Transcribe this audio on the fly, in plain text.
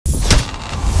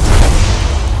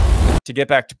To get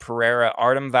back to Pereira,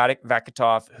 Artem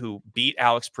Vakhitov, who beat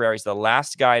Alex Pereira, is the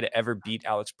last guy to ever beat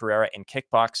Alex Pereira in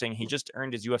kickboxing. He just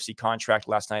earned his UFC contract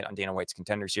last night on Dana White's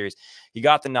Contender Series. He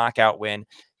got the knockout win.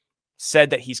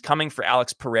 Said that he's coming for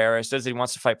Alex Pereira. Says that he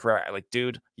wants to fight Pereira. Like,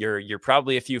 dude, you're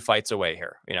probably a few fights away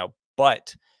here, you know.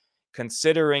 But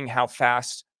considering how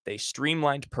fast they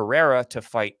streamlined Pereira to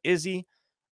fight Izzy,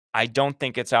 I don't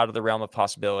think it's out of the realm of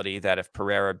possibility that if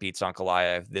Pereira beats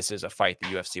Ankalaev, this is a fight the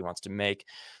UFC wants to make.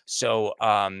 So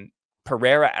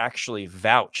Pereira actually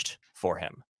vouched for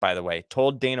him, by the way,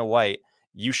 told Dana White,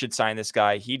 you should sign this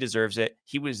guy. He deserves it.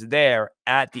 He was there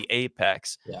at the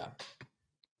Apex. Yeah.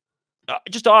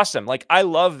 Just awesome. Like, I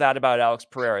love that about Alex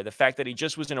Pereira. The fact that he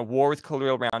just was in a war with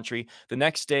Khalil Roundtree. The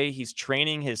next day, he's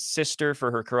training his sister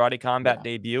for her karate combat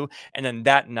debut. And then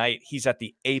that night, he's at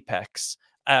the Apex.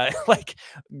 Like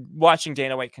watching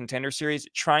Dana White Contender Series,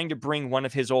 trying to bring one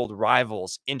of his old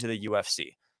rivals into the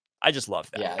UFC. I just love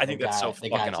that. Yeah, I think that's so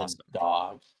fucking awesome.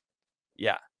 Dog.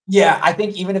 Yeah. Yeah, I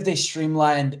think even if they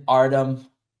streamlined Artem,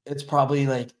 it's probably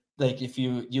like if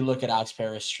you look at Alex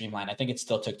Pereira's streamline, I think it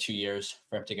still took 2 years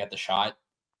for him to get the shot.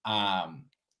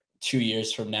 2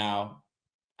 years from now,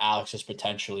 Alex is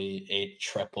potentially a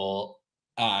triple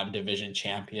division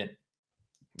champion.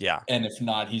 Yeah. And if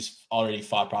not, he's already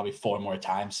fought probably 4 more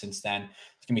times since then.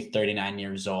 He's going to be 39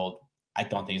 years old. I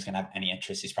don't think he's going to have any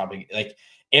interest. He's probably like,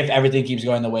 if everything keeps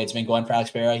going the way it's been going for Alex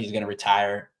Pereira, he's going to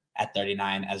retire at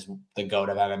 39 as the GOAT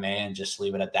of MMA and just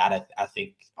leave it at that. I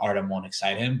think Artem won't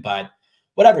excite him, but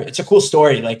whatever. It's a cool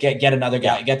story. Like get another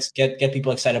guy, get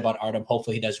people excited about Artem.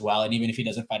 Hopefully he does well. And even if he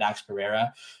doesn't fight Alex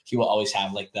Pereira, he will always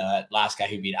have like the last guy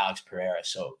who beat Alex Pereira.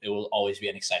 So it will always be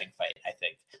an exciting fight, I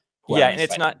think. Yeah, and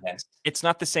it's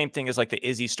not the same thing as like the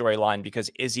Izzy storyline, because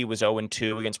Izzy was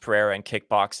 0-2 against Pereira in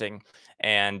kickboxing,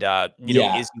 and you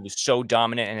know, Izzy was so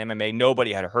dominant in MMA,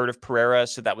 nobody had heard of Pereira,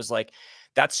 so that was like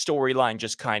that storyline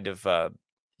just kind of they're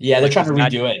trying to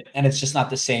redo it, and it's just not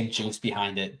the same juice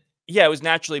behind it. Yeah, it was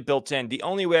naturally built in. The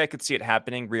only way I could see it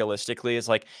happening realistically is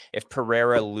like if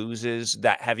Pereira loses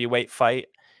that heavyweight fight,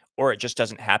 or it just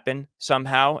doesn't happen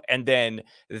somehow, and then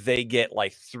they get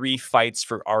like 3 fights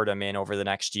for Artem in over the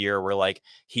next year where like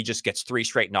he just gets 3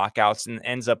 straight knockouts and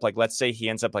ends up like, let's say he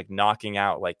ends up like knocking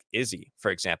out like Izzy,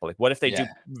 for example. Like, what if they do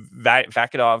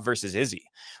Vakhitov versus Izzy,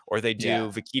 or they do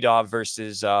Vakhitov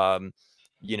versus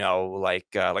you know,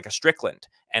 like a Strickland,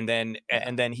 and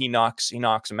then he knocks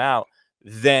him out.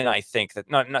 Then I think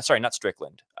that not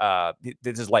Strickland.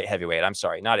 This is light heavyweight. I'm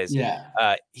sorry, not Izzy.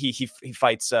 He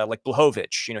fights like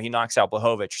Blachowicz. You know, he knocks out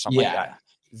Blachowicz or something like that.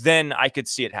 Then I could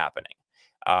see it happening.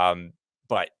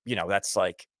 But you know, that's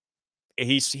like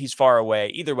he's far away.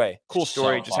 Either way, cool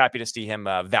story. Just happy to see him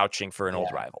vouching for an old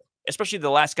rival, especially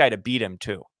the last guy to beat him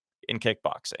too in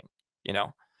kickboxing. You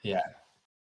know. Yeah.